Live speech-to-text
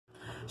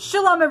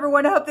Shalom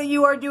everyone, I hope that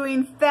you are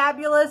doing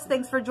fabulous.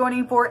 Thanks for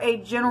joining for a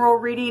general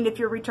reading. If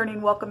you're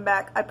returning, welcome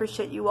back. I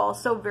appreciate you all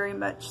so very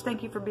much.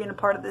 Thank you for being a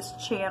part of this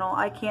channel.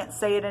 I can't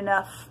say it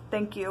enough.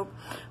 Thank you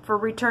for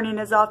returning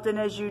as often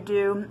as you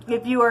do.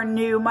 If you are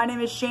new, my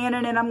name is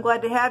Shannon and I'm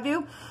glad to have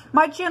you.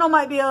 My channel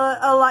might be a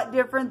lot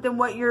different than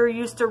what you're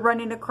used to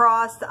running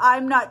across.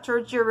 I'm not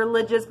churchy or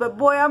religious, but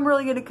boy, I'm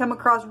really going to come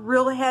across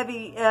real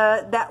heavy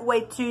that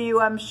way to you,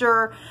 I'm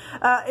sure.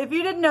 If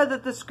you didn't know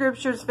that the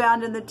scriptures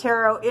found in the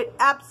tarot, it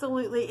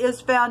absolutely is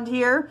found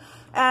here.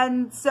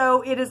 And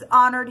so it is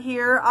honored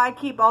here. I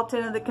keep all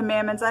 10 of the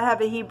commandments. I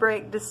have a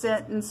Hebraic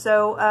descent, and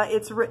so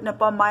it's written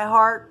up on my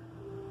heart.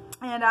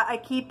 And I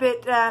keep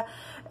it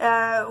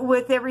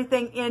with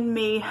everything in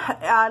me.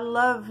 I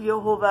love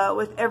Yehovah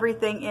with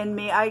everything in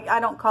me. I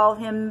don't call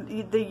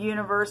him the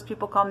universe.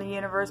 People call him the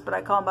universe, but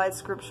I call him by his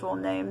scriptural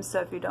name.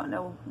 So if you don't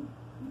know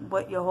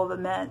what Yehovah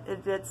meant,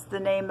 it's the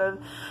name of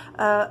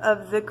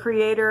the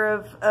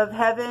creator of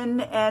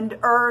heaven and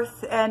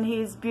earth, and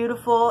he's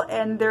beautiful,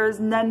 and there's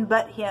none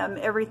but him.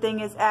 Everything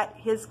is at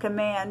his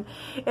command.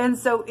 And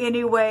so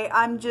anyway,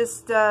 I'm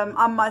just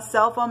I'm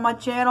myself on my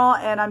channel,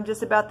 and I'm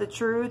just about the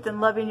truth and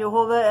loving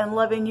Yehovah and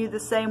loving you the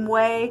same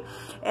way,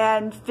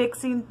 and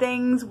fixing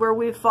things where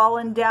we've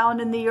fallen down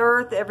in the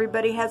earth.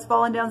 Everybody has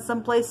fallen down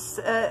someplace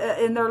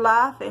in their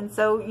life, and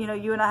so you know,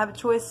 you and I have a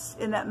choice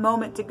in that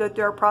moment to go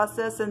through our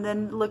process and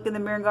then look in the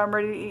mirror and go, I'm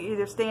ready to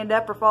either stand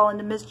up or fall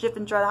into mischief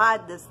and try to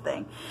hide this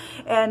thing.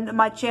 And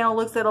my channel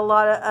looks at a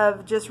lot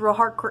of just real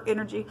hardcore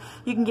energy.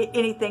 You can get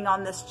anything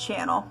on this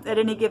channel at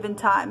any given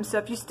time. So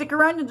if you stick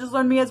around and just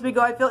learn me as we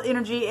go, I feel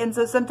energy, and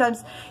so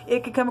sometimes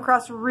it could come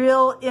across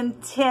real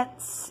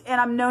intense,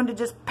 and I'm known to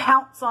just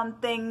pounce on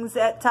things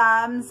at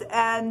times,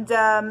 and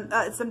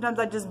sometimes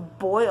I just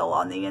boil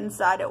on the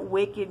inside at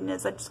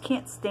wickedness. I just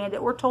can't stand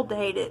it. We're told to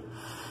hate it.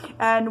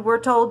 And we're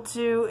told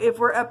to, if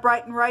we're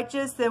upright and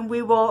righteous, then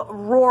we will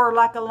roar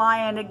like a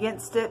lion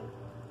against it.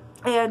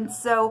 And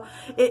so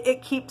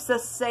it keeps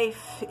us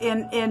safe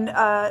in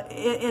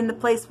the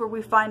place where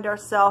we find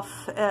ourselves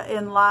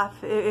in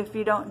life. If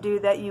you don't do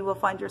that, you will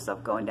find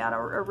yourself going down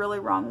a really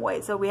wrong way.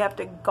 So we have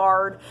to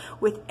guard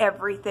with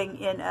everything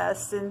in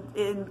us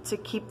and to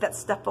keep that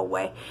stuff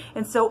away.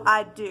 And so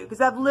I do, because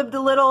I've lived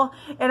a little,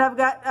 and I've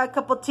got a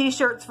couple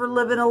t-shirts for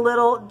living a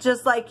little,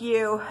 just like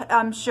you,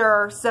 I'm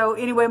sure. So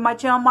anyway, my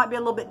channel might be a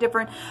little bit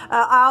different.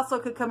 I also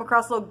could come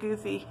across a little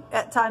goofy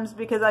at times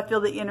because I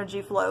feel the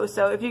energy flow.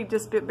 So if you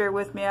just bear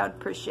with me, I would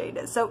appreciate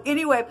it. So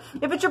anyway,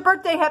 if it's your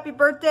birthday, happy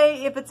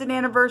birthday. If it's an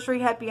anniversary,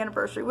 happy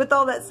anniversary. With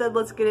all that said,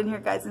 let's get in here,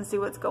 guys, and see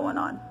what's going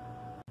on.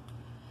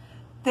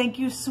 Thank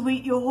you,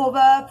 sweet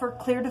Yehovah, for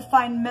clear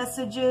defined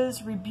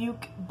messages.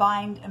 Rebuke,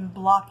 bind, and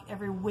block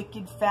every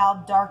wicked,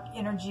 foul, dark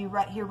energy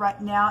right here,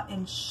 right now,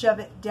 and shove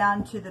it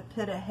down to the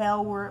pit of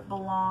hell where it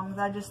belongs.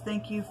 I just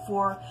thank you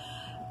for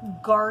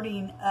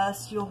guarding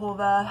us,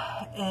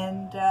 Yehovah,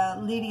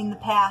 and leading the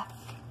path,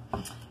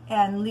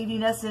 and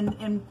leading us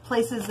in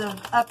places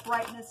of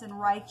uprightness and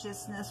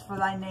righteousness for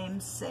thy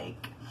name's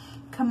sake.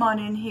 Come on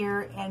in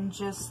here and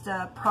just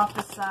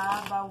prophesy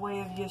by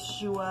way of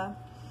Yeshua.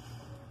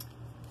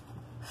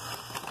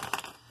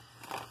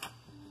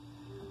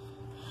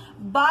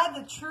 Buy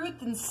the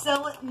truth and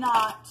sell it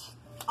not,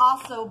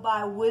 also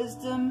by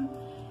wisdom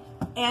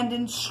and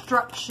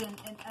instruction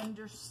and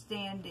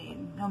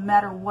understanding, no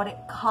matter what it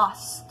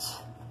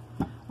costs.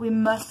 We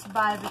must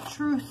buy the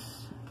truth,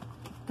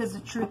 because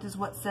the truth is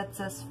what sets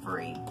us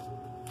free.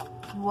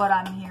 What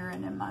I'm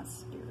hearing in my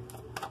spirit.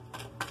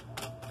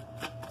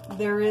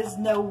 There is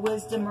no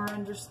wisdom or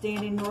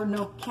understanding, nor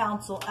no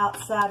counsel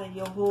outside of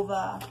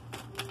Yehovah.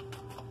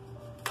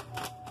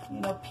 You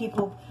know,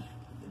 people,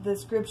 the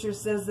scripture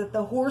says that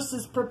the horse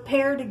is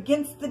prepared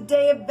against the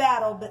day of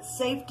battle, but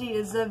safety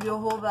is of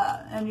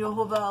Yehovah and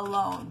Yehovah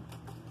alone.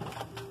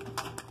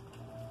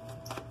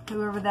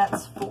 Whoever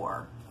that's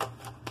for.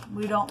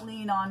 We don't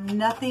lean on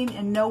nothing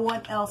and no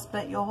one else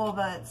but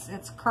Yehovah.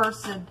 It's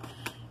cursed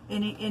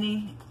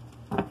any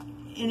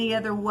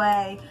other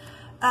way.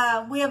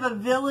 We have a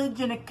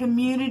village and a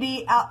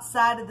community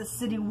outside of the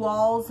city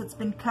walls. It's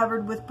been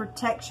covered with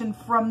protection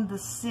from the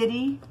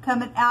city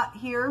coming out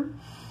here.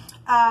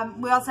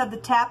 We also have the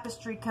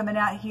tapestry coming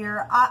out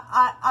here.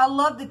 I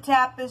love the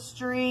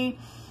tapestry.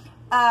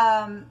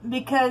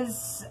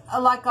 Because,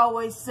 like I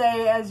always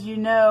say, as you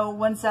know,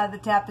 one side of the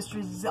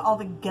tapestry, all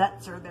the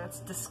guts are there. It's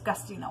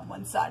disgusting on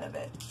one side of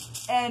it.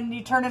 And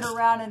you turn it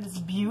around and it's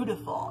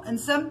beautiful. And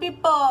some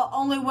people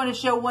only want to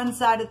show one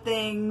side of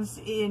things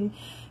and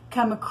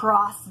come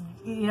across,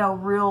 you know,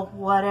 real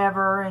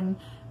whatever.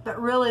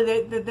 But really,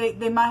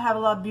 they might have a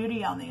lot of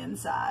beauty on the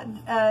inside.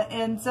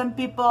 And some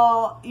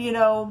people, you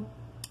know,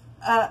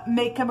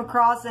 may come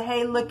across a,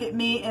 hey, look at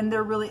me, and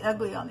they're really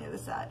ugly on the other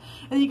side.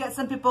 And then you got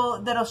some people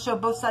that'll show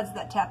both sides of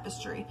that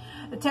tapestry.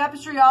 The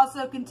tapestry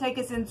also can take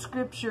us in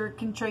scripture,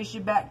 can trace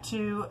you back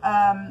to,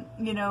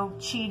 you know,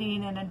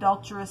 cheating and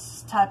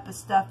adulterous type of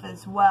stuff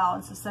as well.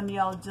 And so some of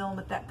y'all are dealing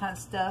with that kind of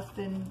stuff,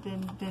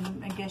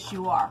 then I guess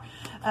you are.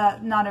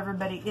 Not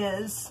everybody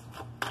is.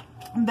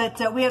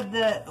 But we have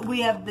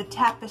the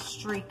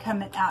tapestry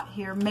coming out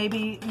here.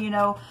 Maybe, you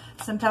know,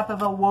 some type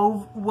of a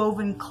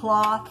woven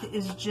cloth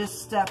is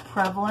just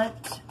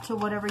prevalent to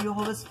whatever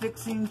Jehovah's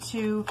fixing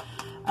to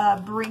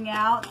bring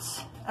out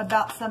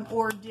about some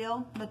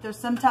ordeal. But there's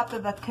some type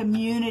of a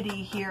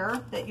community here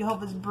that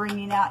Jehovah's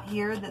bringing out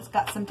here that's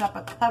got some type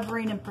of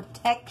covering and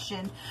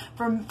protection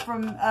from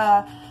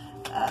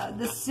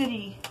the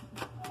city.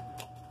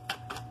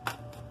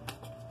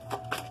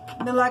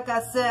 But like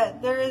I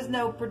said, there is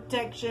no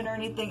protection or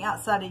anything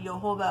outside of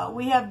Jehovah.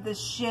 We have the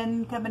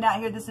Shin coming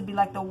out here. This would be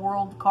like the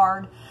world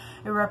card.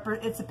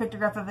 It's a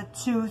pictograph of a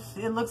tooth.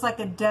 It looks like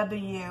a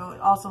W.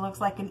 It also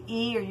looks like an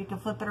E, or you can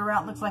flip it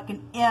around. It looks like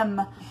an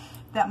M.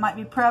 That might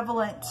be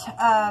prevalent.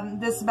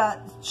 This is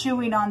about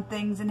chewing on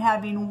things and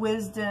having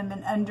wisdom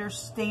and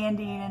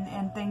understanding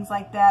and things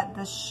like that.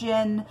 The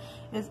Shin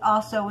is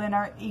also in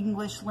our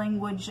English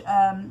language.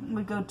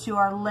 We go to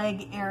our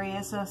leg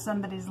area. So if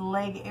somebody's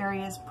leg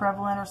area is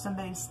prevalent, or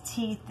somebody's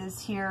teeth is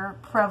here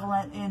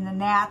prevalent in the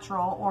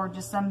natural, or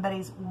just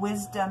somebody's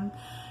wisdom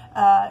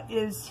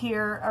is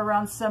here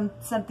around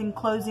something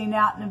closing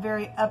out in a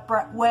very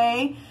upright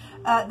way,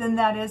 then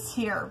that is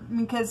here,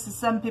 because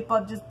some people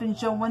have just been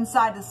shown one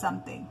side of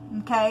something,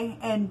 okay?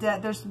 And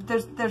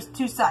there's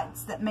two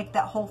sides that make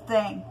that whole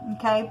thing,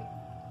 okay?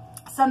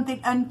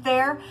 Something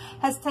unfair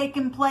has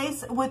taken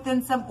place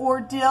within some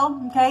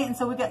ordeal, okay? And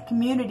so we got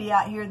community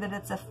out here that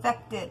it's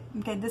affected,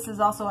 okay? This is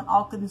also an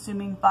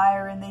all-consuming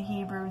fire in the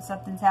Hebrew.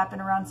 Something's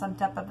happened around some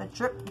type of a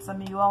trip.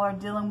 Some of you all are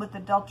dealing with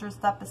adulterous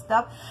type of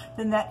stuff.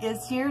 Then that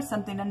is here.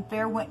 Something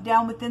unfair went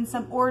down within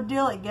some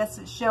ordeal. I guess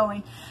it's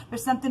showing.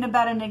 There's something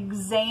about an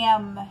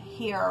exam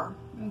here,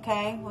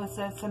 okay? Well,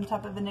 so some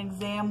type of an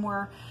exam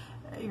where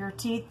your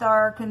teeth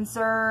are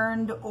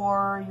concerned,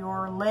 or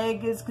your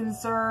leg is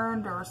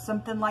concerned, or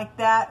something like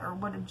that, or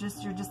what?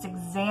 You're just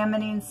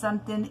examining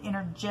something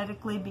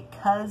energetically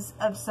because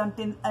of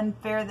something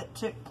unfair that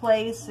took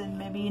place, and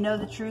maybe you know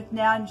the truth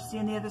now and you see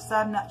on the other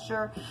side. I'm not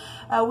sure.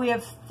 We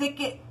have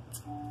thicket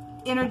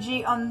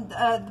energy on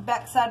the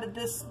back side of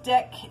this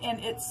deck,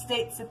 and it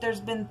states that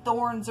there's been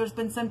thorns. There's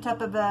been some type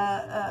of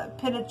a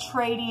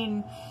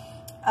penetrating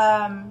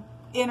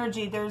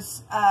energy.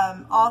 There's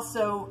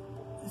also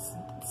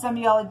some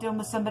of y'all are dealing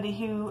with somebody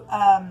who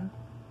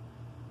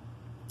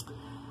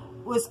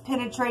was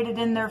penetrated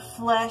in their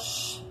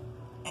flesh,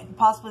 and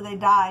possibly they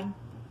died,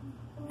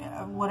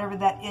 whatever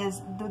that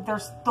is.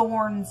 There's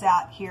thorns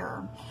out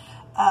here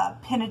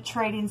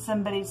penetrating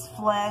somebody's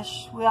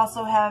flesh. We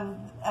also have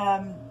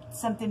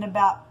something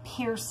about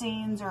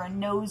piercings, or a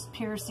nose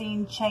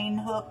piercing, chain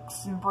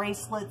hooks and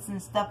bracelets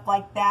and stuff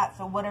like that.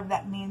 So whatever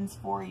that means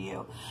for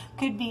you.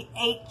 Could be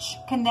H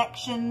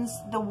connections.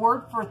 The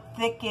word for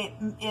thicket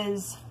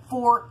is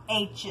 4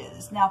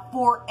 H's. Now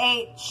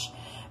 4H,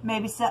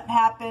 maybe something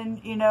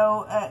happened, you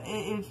know,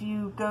 if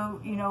you go,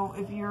 you know,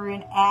 if you're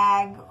in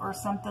ag or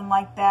something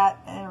like that,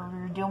 or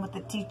you're dealing with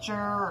a teacher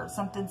or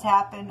something's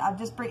happened.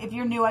 If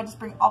you're new, I just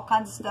bring all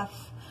kinds of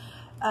stuff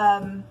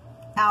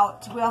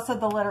out. We also have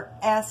the letter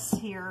S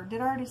here.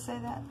 Did I already say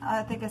that?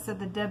 I think I said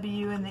the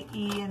W and the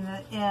E and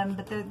the M,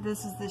 but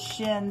this is the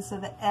Shin, so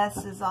the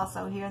S is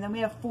also here. And then we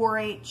have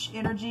 4H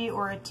energy,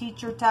 or a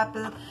teacher type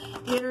of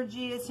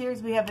energy is here.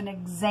 We have an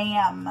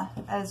exam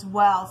as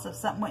well. So if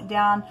something went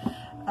down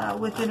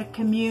within a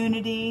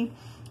community,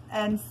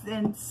 and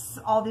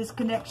all these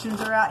connections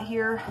are out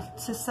here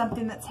to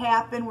something that's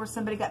happened where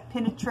somebody got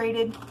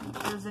penetrated.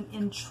 There's an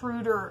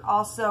intruder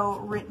also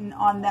written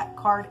on that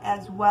card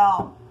as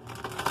well.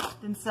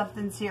 Then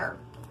something's here.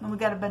 And we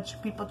got a bunch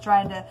of people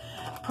trying to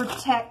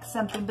protect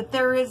something, but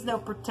there is no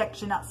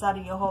protection outside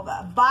of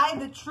Jehovah. Buy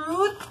the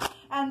truth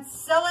and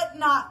sell it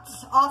not.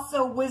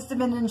 Also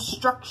wisdom and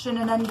instruction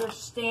and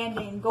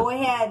understanding. Go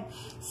ahead,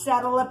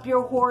 saddle up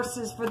your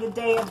horses for the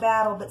day of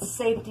battle, but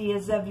safety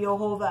is of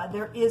Jehovah.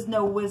 There is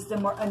no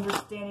wisdom or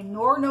understanding,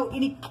 nor no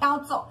any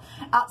counsel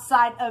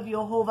outside of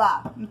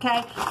Jehovah.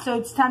 Okay, so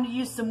it's time to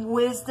use some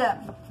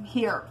wisdom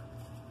here.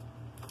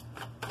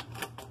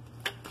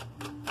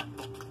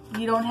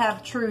 You don't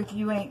have truth,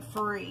 you ain't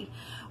free.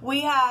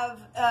 We have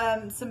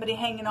somebody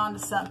hanging on to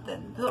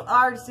something.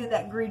 I already see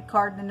that greed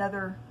card in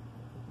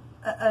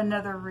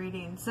another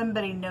reading.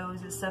 Somebody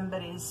knows that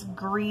somebody's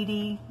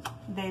greedy.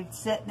 They're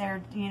sitting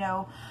there, you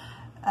know,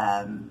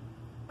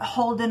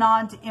 holding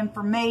on to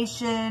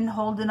information,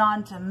 holding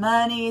on to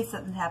money.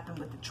 Something happened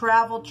with the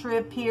travel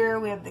trip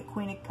here. We have the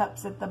Queen of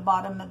Cups at the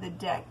bottom of the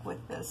deck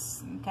with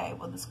this. Okay,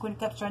 well, this Queen of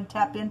Cups trying to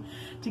tap in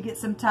to get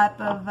some type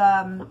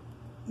of,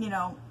 you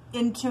know,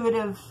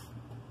 intuitive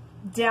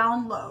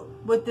download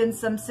within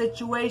some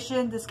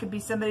situation. This could be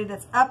somebody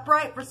that's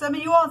upright for some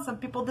of you all. Some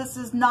people, this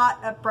is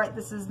not upright.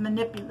 This is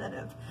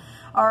manipulative.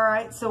 All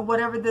right. So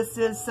whatever this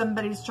is,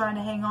 somebody's trying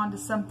to hang on to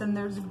something.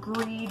 There's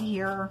greed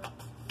here.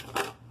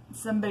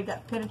 Somebody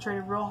got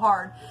penetrated real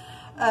hard.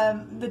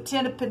 The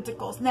 10 of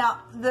Pentacles. Now,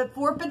 the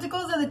 4 of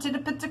Pentacles and the 10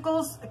 of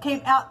Pentacles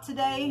came out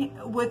today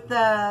with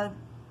the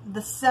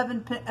the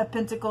Seven of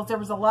Pentacles. There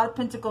was a lot of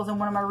pentacles in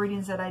one of my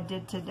readings that I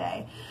did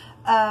today.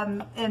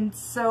 And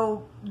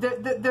so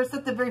there's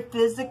something very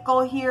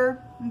physical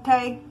here,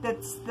 okay,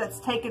 that's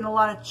taken a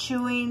lot of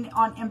chewing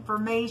on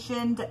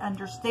information to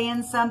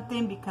understand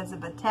something because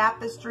of a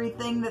tapestry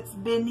thing that's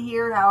been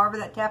here. However,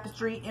 that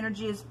tapestry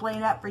energy is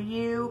playing out for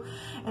you,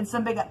 and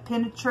somebody got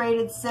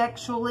penetrated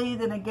sexually,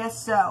 then I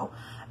guess so.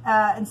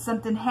 And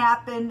something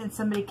happened, and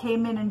somebody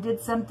came in and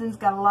did something's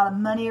got a lot of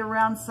money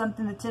around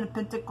something. The Ten of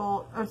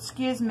Pentacles, or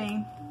excuse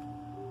me,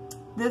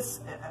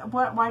 this,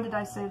 why did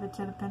I say the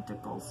Ten of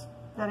Pentacles?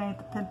 That ain't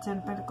the Ten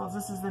of Pentacles.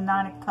 This is the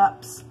Nine of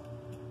Cups.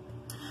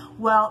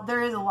 Well,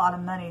 there is a lot of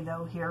money,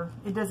 though, here.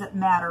 It doesn't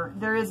matter.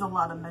 There is a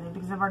lot of money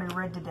because I've already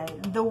read today.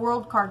 The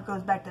World card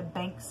goes back to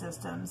bank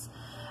systems.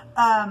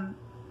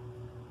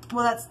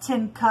 Well, that's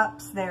 10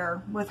 cups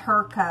there with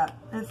her cup.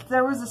 If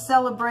there was a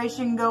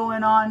celebration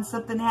going on,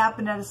 something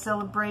happened at a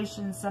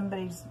celebration,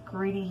 somebody's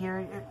greedy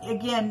here.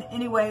 Again,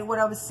 anyway, what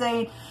I was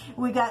saying,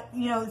 we got,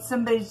 you know,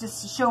 somebody's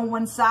just showing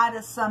one side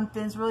of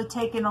something. It's really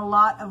taking a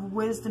lot of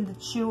wisdom to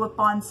chew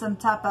upon some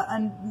type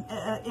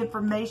of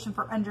information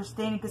for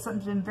understanding, because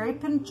something's been very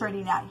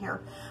penetrating out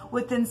here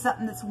within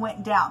something that's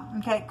went down.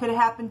 Okay, it could have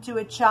happened to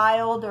a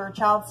child, or a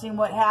child seeing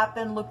what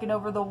happened, looking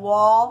over the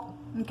wall.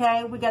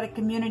 Okay, we got a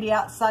community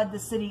outside the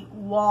city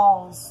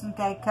walls,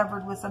 okay,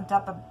 covered with some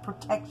type of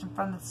protection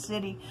from the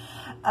city.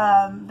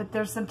 But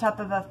there's some type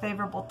of a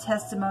favorable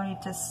testimony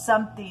to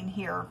something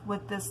here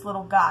with this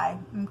little guy,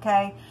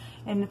 okay?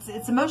 And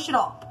it's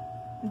emotional.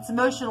 It's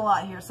emotional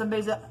out here.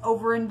 Somebody's an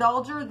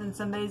overindulger, then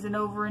somebody's an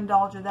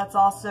overindulger. That's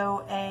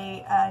also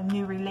a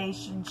new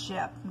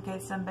relationship, okay?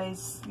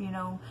 Somebody's, you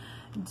know,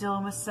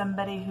 dealing with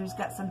somebody who's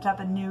got some type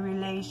of new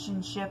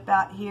relationship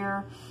out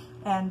here.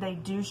 And they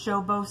do show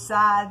both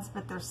sides,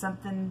 but there's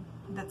something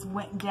that's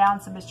went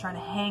down. Somebody's trying to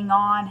hang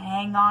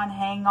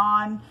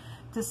on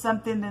to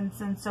something,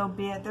 and so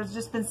be it. There's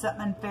just been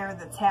something unfair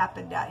that's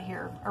happened out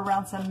here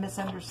around some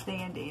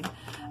misunderstanding.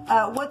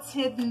 What's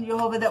hidden,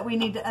 Jehovah, that we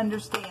need to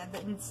understand,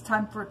 that it's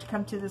time for it to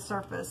come to the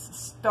surface?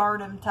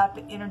 Stardom type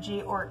of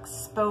energy, or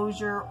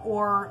exposure,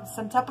 or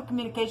some type of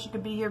communication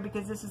could be here,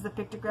 because this is the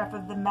pictograph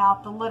of the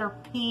mouth. The letter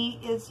P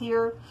is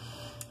here.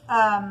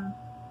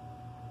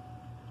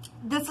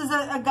 This is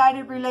a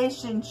guided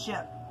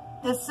relationship.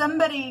 If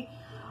somebody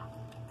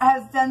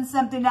has done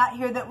something out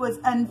here that was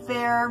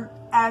unfair,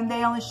 and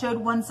they only showed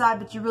one side,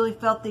 but you really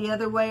felt the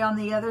other way on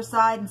the other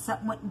side, and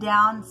something went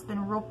down, it's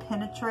been real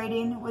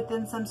penetrating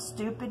within some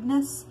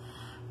stupidness,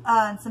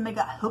 and somebody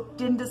got hooked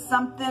into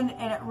something,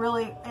 and it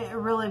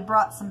really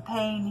brought some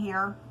pain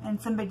here, and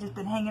somebody just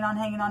been hanging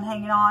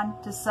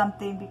on to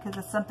something because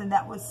of something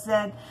that was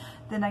said.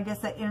 Then I guess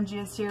that energy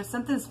is here.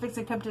 Something that's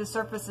fixing to come to the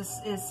surface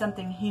is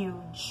something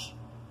huge.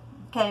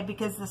 Okay,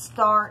 because the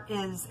star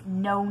is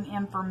known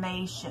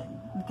information,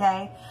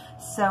 okay?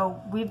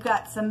 So we've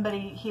got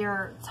somebody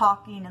here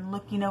talking and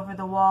looking over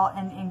the wall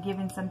and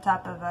giving some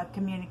type of a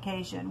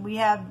communication. We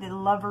have the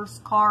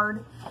Lover's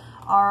card.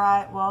 All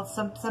right, well,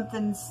 some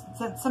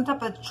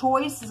type of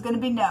choice is going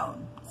to be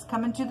known. It's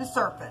coming to the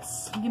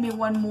surface. Give me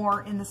one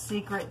more in the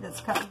secret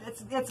that's coming.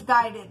 It's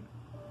guided.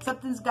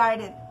 Something's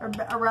guided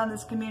around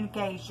this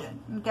communication,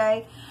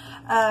 okay?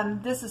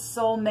 This is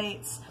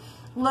soulmates.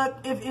 Look,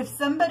 if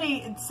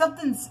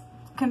something's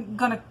going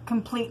to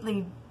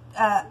completely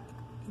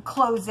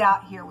close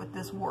out here with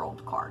this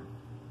World card.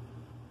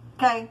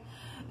 Okay?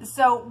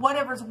 So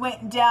whatever's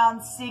went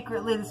down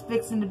secretly that's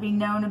fixing to be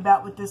known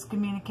about with this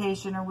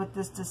communication or with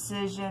this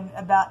decision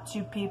about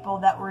two people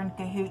that were in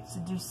cahoots to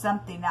do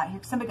something out here.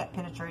 Somebody got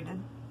penetrated.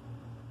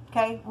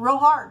 Okay? Real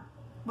hard.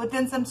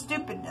 Within some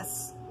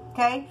stupidness.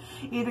 Okay,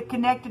 either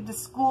connected to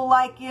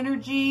school-like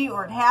energy,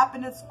 or it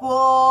happened at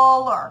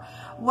school, or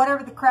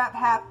whatever the crap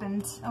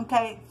happened.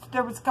 Okay,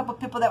 there was a couple of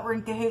people that were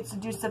in cahoots to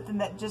do something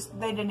that just,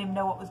 they didn't even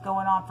know what was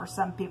going on for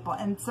some people.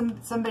 And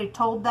somebody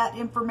told that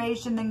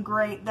information, then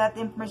great, that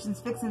information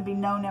is fixing to be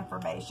known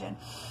information.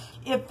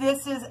 If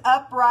this is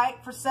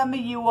upright for some of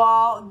you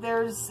all,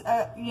 there's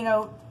you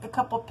know, a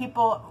couple of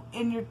people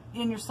in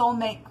your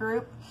soulmate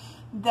group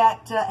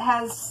that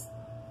has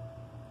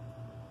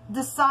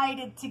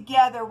decided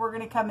together, we're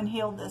going to come and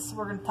heal this.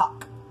 We're going to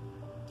talk.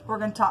 We're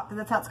going to talk, because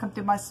that's how it's come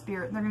through my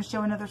spirit. And they're going to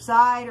show another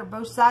side or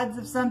both sides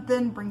of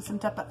something, bring some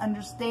type of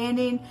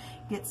understanding,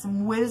 get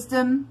some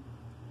wisdom,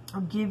 or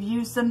give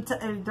you some,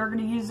 they're going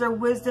to use their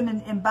wisdom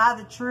and buy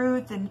the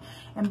truth and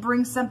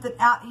bring something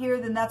out here.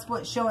 Then that's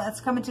what's showing, that's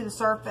coming to the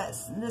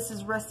surface. And this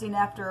is resting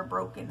after a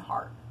broken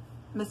heart.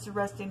 This is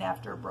resting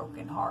after a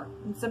broken heart.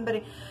 And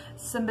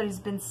somebody's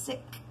been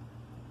sick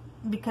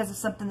because of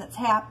something that's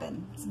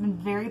happened. It's been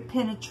very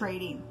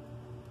penetrating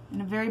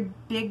in a very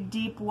big,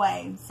 deep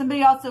way.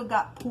 Somebody also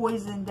got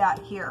poisoned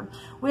out here.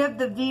 We have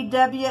the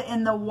VW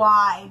and the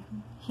Y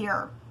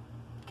here,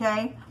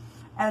 okay,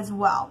 as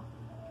well.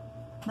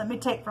 Let me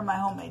take from my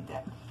homemade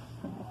deck.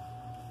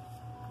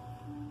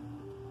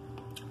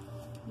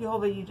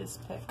 Jehovah, you just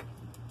pick.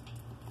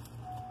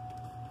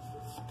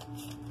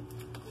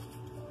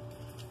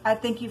 I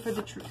thank you for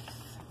the truth.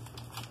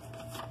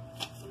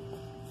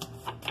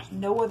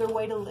 No other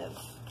way to live.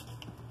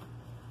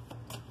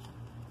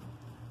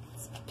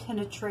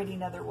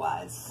 penetrating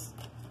otherwise.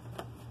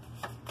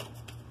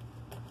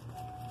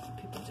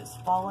 People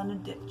just fall in a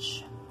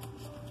ditch.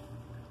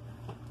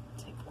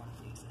 Take one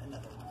of these,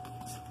 another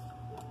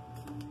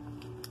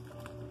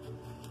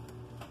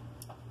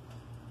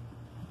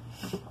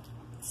one.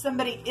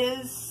 Somebody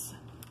is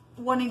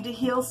wanting to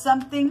heal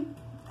something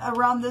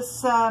around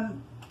this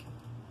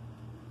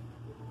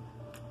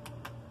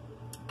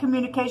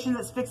communication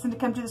that's fixing to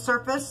come to the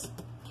surface.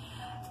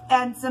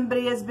 And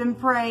somebody has been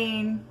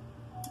praying,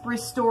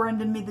 restore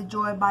unto me the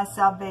joy of my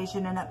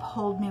salvation and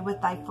uphold me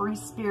with thy free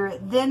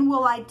spirit. Then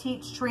will I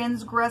teach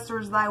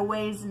transgressors thy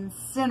ways, and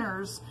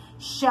sinners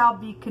shall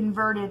be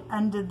converted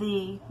unto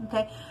thee.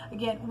 Okay,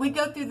 again, we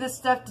go through this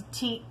stuff to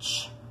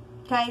teach.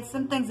 Okay,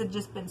 some things have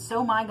just been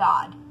so, my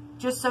God,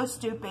 just so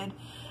stupid.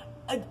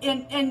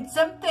 And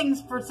some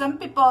things, for some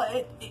people,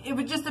 it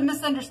was just a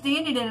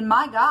misunderstanding, and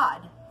my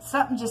God,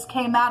 something just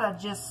came out of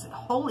just,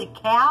 holy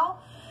cow.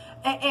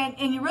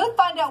 And you really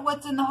find out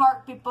what's in the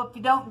heart, people, if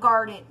you don't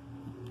guard it.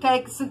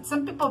 Okay,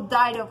 some people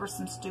died over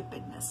some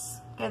stupidness.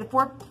 Okay, the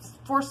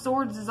four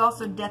swords is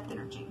also death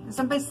energy. And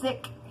somebody's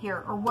sick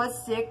here, or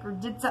was sick, or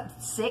did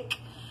something sick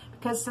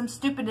because some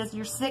stupidness.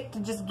 You're sick to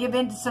just give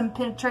in to some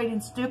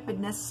penetrating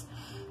stupidness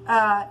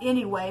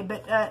anyway.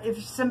 But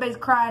if somebody's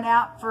crying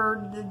out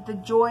for the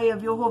joy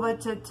of Jehovah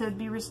to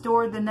be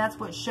restored, then that's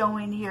what's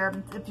showing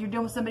here. If you're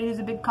dealing with somebody who's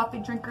a big coffee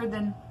drinker,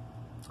 then,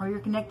 or you're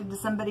connected to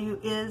somebody who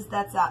is,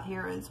 that's out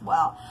here as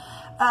well.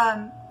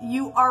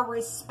 You are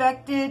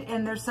respected,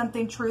 and there's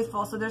something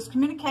truthful. So there's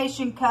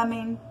communication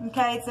coming,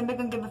 okay? Somebody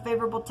can give a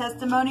favorable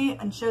testimony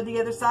and show the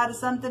other side of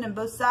something, and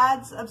both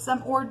sides of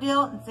some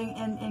ordeal,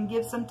 and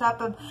give some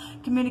type of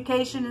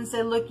communication and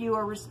say, look, you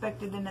are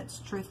respected and it's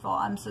truthful.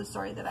 I'm so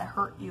sorry that I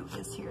hurt you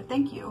is here.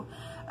 Thank you.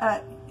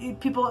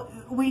 People,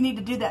 we need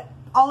to do that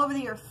all over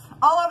the earth.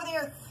 All over the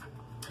earth.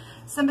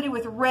 Somebody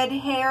with red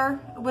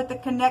hair with a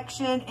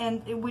connection,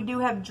 and we do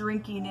have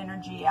drinking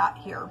energy out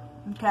here.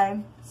 Okay,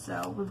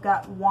 so we've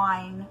got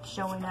wine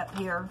showing up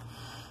here.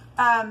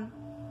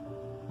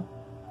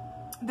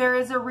 There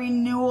is a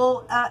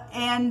renewal,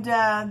 and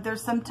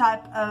there's some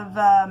type of,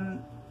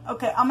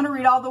 okay, I'm going to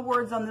read all the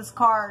words on this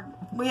card.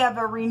 We have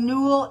a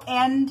renewal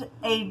and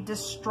a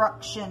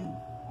destruction.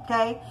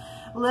 Okay,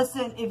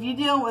 listen, if you're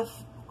dealing with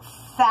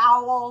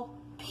foul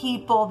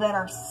people that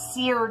are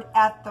seared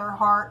at their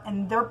heart,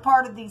 and they're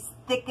part of these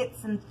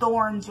thickets and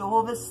thorns,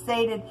 Jehovah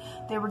stated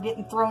they were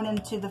getting thrown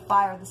into the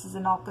fire. This is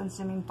an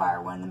all-consuming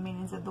fire, one of the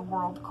meanings of the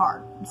world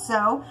card.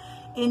 So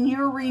in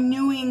your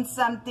renewing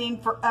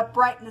something for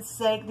uprightness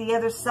sake, the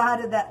other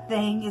side of that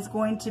thing is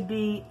going to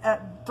be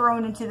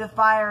thrown into the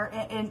fire.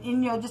 And you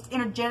know, just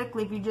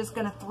energetically, if you're just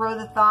going to throw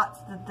the thoughts,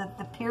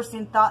 the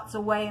piercing thoughts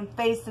away, and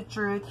face the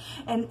truth,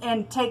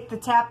 and take the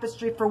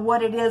tapestry for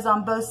what it is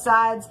on both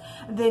sides,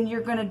 then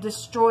you're going to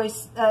destroy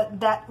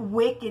that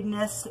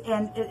wickedness,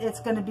 and it's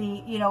going to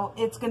be, you know,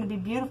 it's going to be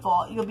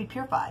beautiful. You'll be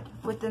purified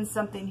within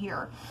something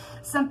here.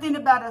 Something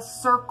about a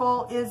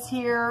circle is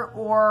here,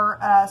 or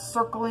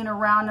circling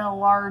around in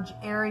a large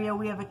area.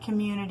 We have a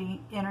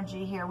community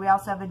energy here. We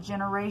also have a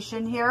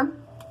generation here.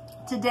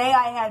 Today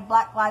I had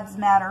Black Lives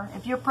Matter.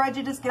 If you're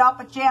prejudiced, get off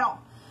the channel.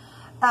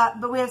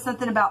 But we have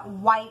something about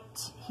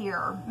white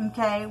here.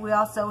 Okay. We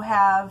also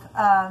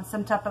have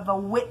some type of a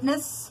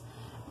witness.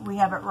 We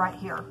have it right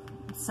here.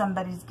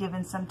 Somebody's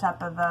given some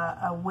type of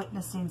a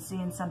witnessing,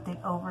 seeing something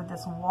over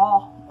this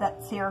wall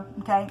that's here,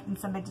 okay? And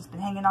somebody just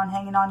been hanging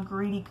on,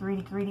 greedy,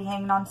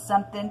 hanging on to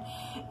something,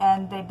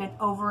 and they've been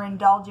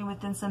overindulging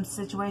within some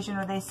situation,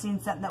 or they've seen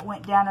something that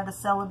went down at a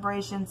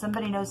celebration.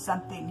 Somebody knows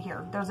something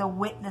here. There's a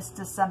witness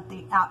to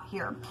something out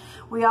here.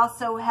 We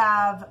also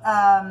have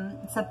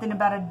something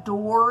about a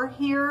door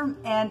here,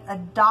 and a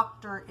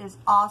doctor is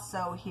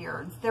also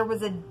here. There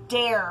was a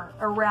dare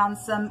around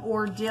some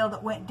ordeal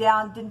that went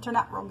down, didn't turn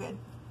out real good,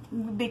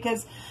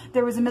 because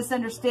there was a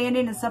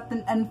misunderstanding and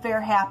something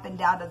unfair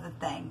happened out of the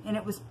thing, and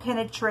it was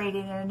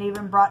penetrating, and it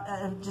even brought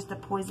just a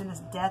poisonous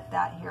death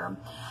out here.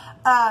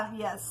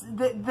 Yes,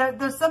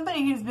 there's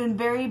somebody who's been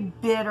very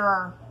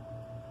bitter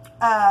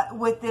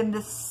within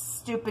this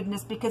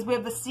stupidness, because we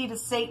have the seed of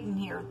Satan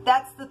here.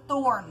 That's the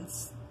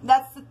thorns.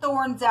 That's the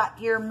thorns out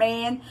here,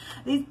 man.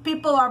 These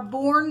people are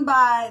born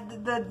by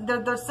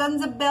they're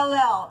sons of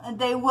Belial, and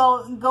they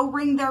will go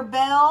ring their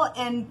bell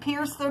and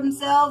pierce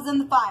themselves in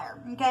the fire.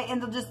 Okay,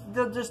 and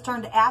they'll just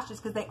turn to ashes,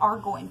 because they are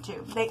going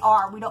to. They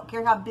are. We don't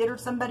care how bitter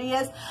somebody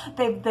is.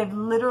 They've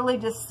literally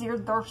just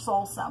seared their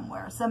soul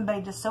somewhere.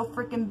 Somebody just so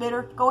freaking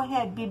bitter. Go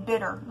ahead, be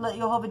bitter. Let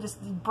Jehovah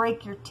just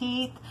break your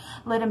teeth.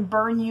 Let him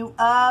burn you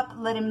up.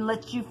 Let him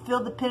let you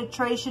feel the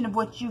penetration of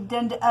what you've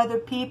done to other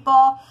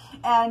people.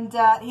 And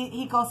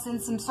he gonna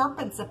send some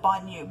serpents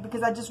upon you,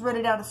 because I just read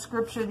it out of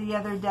scripture the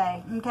other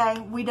day.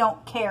 Okay, we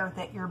don't care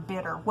that you're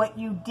bitter. What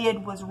you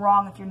did was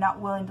wrong if you're not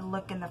willing to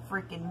look in the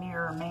freaking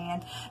mirror,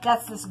 man.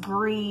 That's this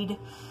greed.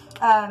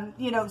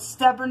 You know,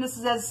 stubbornness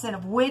is as a sin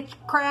of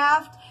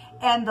witchcraft,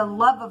 and the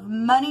love of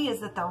money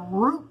is at the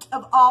root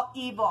of all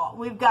evil.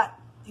 We've got,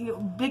 you know,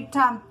 big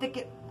time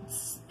thicket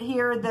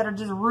here that are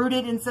just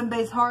rooted in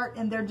somebody's heart,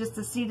 and they're just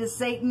a seed of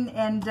Satan,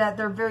 and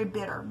they're very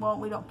bitter. Well,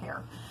 we don't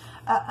care.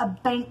 A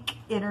bank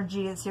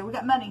energy is here. We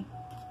got money.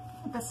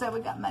 Like I said, we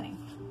got money.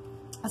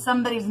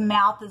 Somebody's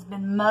mouth has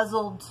been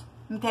muzzled,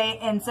 okay,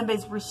 and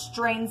somebody's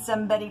restrained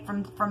somebody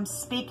from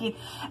speaking.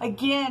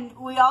 Again,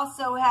 we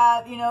also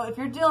have, you know, if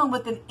you're dealing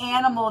with an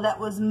animal that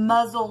was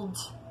muzzled,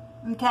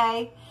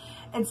 okay,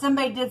 and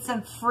somebody did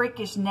some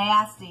freakish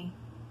nasty,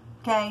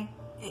 okay,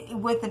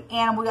 with an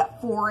animal, we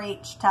got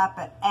 4-H type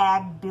of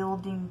ag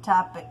building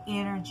type of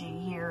energy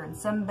here, and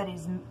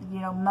somebody's,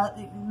 you know,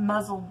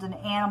 muzzled an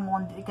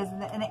animal because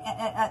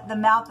the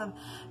mouth of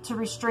to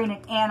restrain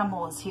an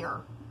animal is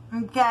here,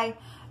 okay.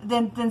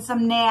 Then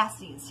some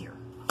nasty is here.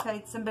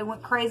 Okay, somebody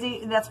went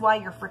crazy, and that's why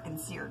you're freaking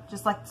seared.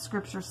 Just like the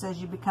scripture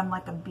says, you become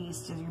like a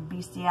beast. Your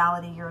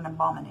bestiality, you're an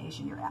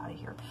abomination. You're out of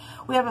here.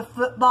 We have a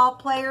football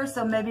player,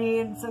 so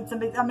maybe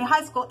somebody, I mean,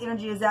 high school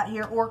energy is out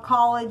here, or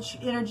college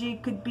energy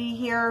could be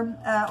here,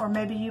 or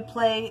maybe you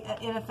play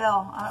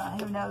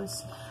NFL. Who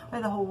knows? We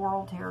have the whole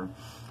world here.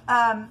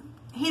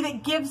 He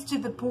that gives to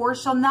the poor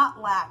shall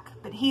not lack,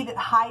 but he that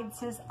hides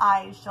his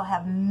eyes shall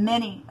have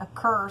many a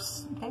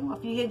curse. Okay, well,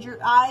 if you hid your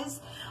eyes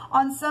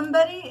on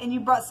somebody and you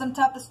brought some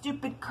type of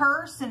stupid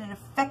curse and it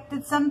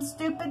affected some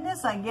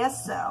stupidness, I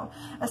guess so.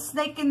 A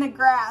snake in the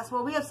grass.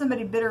 Well, we have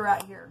somebody bitter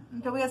out here.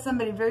 Okay, we have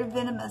somebody very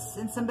venomous,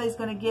 and somebody's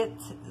going to get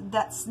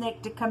that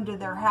snake to come to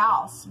their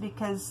house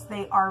because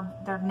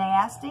they're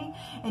nasty,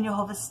 and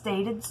Jehovah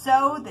stated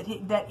so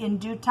that in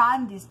due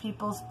time these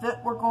people's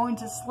foot were going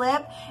to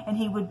slip, and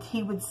he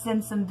would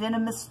send some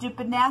venomous,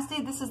 stupid,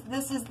 nasty. This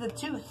is the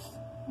truth.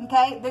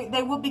 Okay,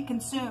 they will be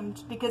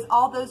consumed, because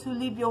all those who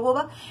leave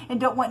Jehovah and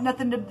don't want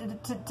nothing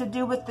to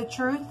do with the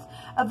truth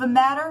of the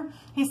matter,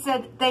 he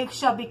said they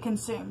shall be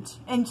consumed.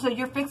 And so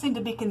you're fixing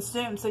to be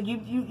consumed. So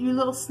you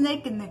little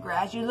snake in the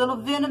grass, you little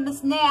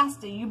venomous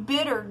nasty, you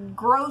bitter,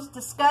 gross,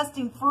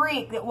 disgusting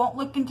freak that won't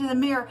look into the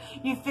mirror,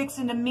 you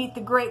fixing to meet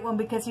the great one,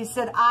 because he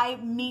said, I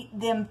meet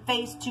them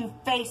face to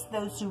face,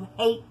 those who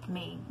hate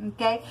me.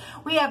 Okay,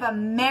 we have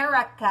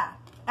America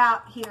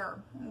out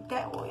here.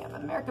 Okay, well, we have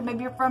America.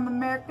 Maybe you're from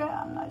America.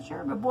 I'm not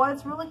sure, but boy,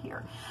 it's really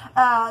here.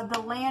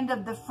 The land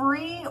of the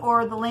free,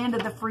 or the land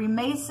of the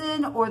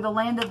Freemason, or the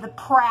land of the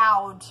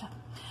proud.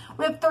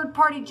 We have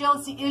third-party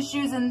jealousy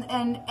issues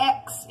and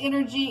X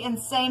energy and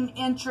same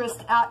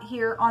interest out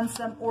here on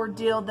some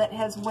ordeal that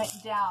has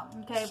went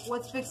down. Okay,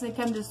 what's fixing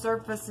to come to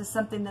surface is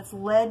something that's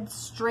led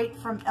straight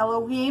from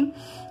Elohim.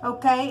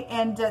 Okay,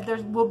 and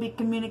there will be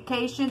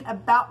communication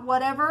about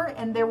whatever,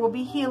 and there will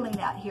be healing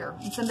out here.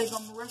 And somebody's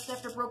going to rest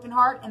after a broken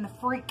heart, and the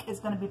freak is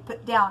going to be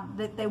put down.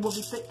 They will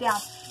be put down.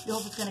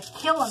 Jehovah's going to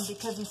kill them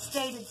because he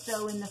stated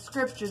so in the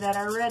scripture that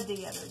I read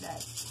the other day.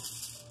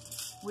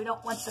 We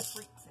don't want the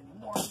freaks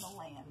anymore in the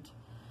land.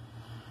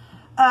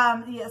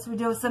 Yes, we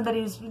deal with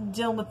somebody who's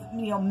dealing with,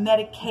 you know,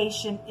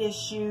 medication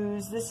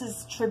issues. This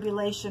is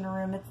tribulation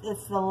room.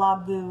 It's the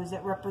laguz.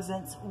 It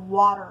represents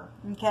water,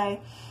 okay?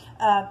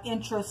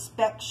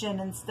 Introspection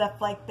and stuff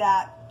like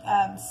that.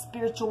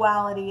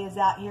 Spirituality is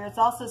out here. It's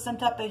also some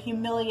type of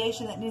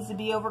humiliation that needs to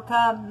be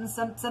overcome.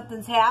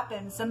 Something's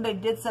happened. Somebody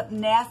did something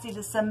nasty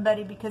to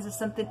somebody because of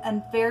something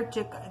unfair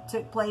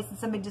took place, and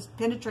somebody just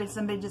penetrated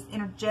somebody just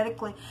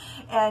energetically,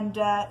 and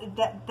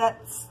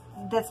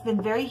that's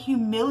been very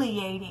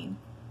humiliating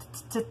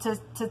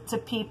to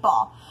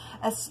people,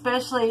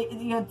 especially,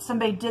 you know,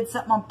 somebody did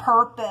something on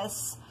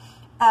purpose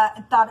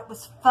and thought it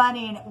was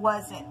funny, and it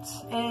wasn't,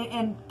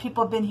 and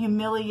people have been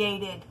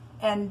humiliated,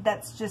 and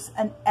that's just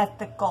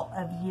unethical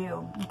of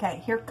you.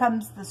 Okay, here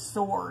comes the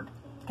sword.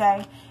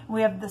 Okay,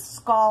 we have the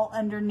skull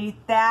underneath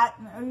that.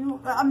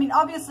 I mean,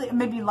 obviously,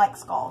 maybe you like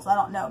skulls. I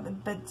don't know,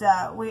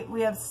 but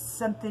we have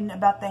something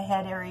about the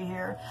head area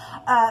here.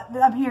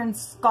 I'm hearing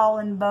skull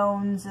and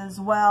bones as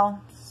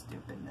well.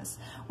 Stupidness.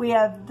 We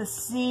have the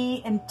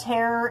sea and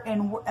terror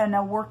and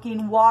a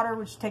working water,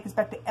 which takes us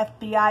back to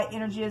FBI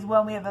energy as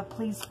well. We have a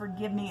please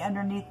forgive me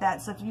underneath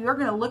that. So if you're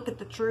going to look at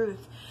the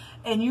truth,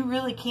 and you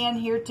really can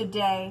here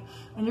today,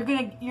 and you're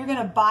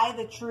gonna buy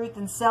the truth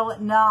and sell it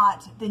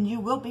not, then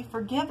you will be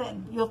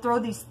forgiven. You'll throw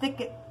these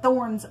thicket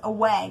thorns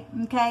away,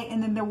 okay?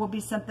 And then there will be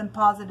something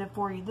positive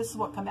for you. This is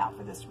what come out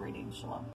for this reading. Shalom.